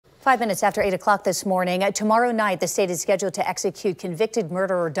5 minutes after 8 o'clock this morning, tomorrow night, the state is scheduled to execute convicted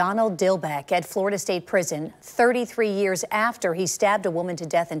murderer Donald Dillbeck at Florida State Prison 33 years after he stabbed a woman to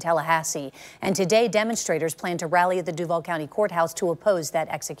death in Tallahassee. And today, demonstrators plan to rally at the Duval County courthouse to oppose that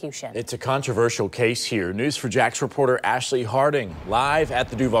execution. It's a controversial case here. News4JAX reporter Ashley Harding live at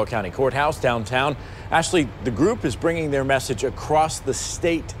the Duval County courthouse downtown. Ashley, the group is bringing their message across the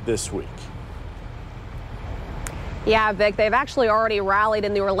state this week. Yeah, Vic, they've actually already rallied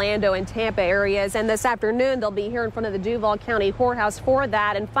in the Orlando and Tampa areas, and this afternoon they'll be here in front of the Duval County courthouse for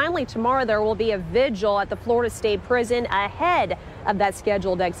that. And finally tomorrow there will be a vigil at the Florida State Prison ahead of that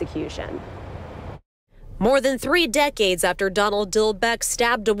scheduled execution. More than 3 decades after Donald Dillbeck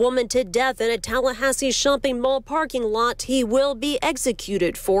stabbed a woman to death in a Tallahassee shopping mall parking lot, he will be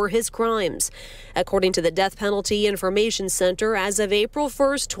executed for his crimes. According to the Death Penalty Information Center, as of April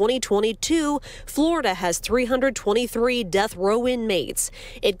 1st, 2022, Florida has 323 death row inmates.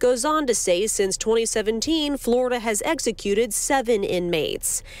 It goes on to say since 2017, Florida has executed 7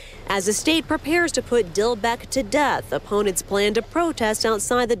 inmates. As the state prepares to put Dillbeck to death, opponents plan to protest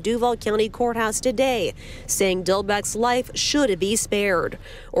outside the Duval County courthouse today, saying Dillbeck's life should be spared.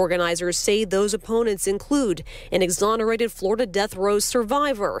 Organizers say those opponents include an exonerated Florida death row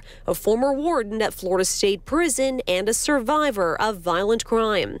survivor, a former warden at Florida State Prison, and a survivor of violent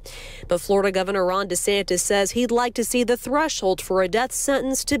crime. But Florida Governor Ron DeSantis says he'd like to see the threshold for a death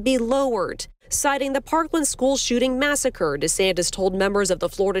sentence to be lowered. Citing the Parkland school shooting massacre, DeSantis told members of the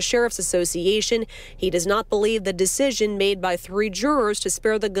Florida Sheriff's Association he does not believe the decision made by 3 jurors to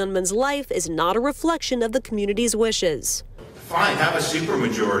spare the gunman's life is not a reflection of the community's wishes. Fine, have a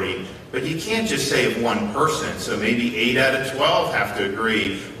supermajority, but you can't just say one person. So maybe 8 out of 12 have to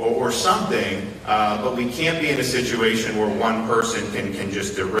agree or something, but we can't be in a situation where one person can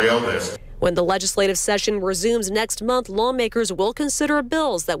just derail this. When the legislative session resumes next month, lawmakers will consider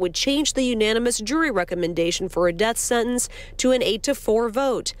bills that would change the unanimous jury recommendation for a death sentence to an 8-4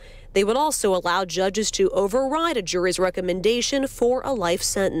 vote. They would also allow judges to override a jury's recommendation for a life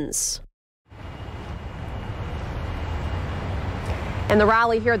sentence. And the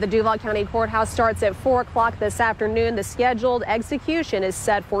rally here at the Duval County Courthouse starts at 4 o'clock this afternoon. The scheduled execution is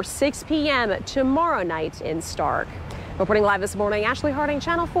set for 6 p.m. tomorrow night in Stark. Reporting live this morning, Ashley Harding,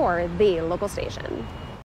 Channel 4, the local station.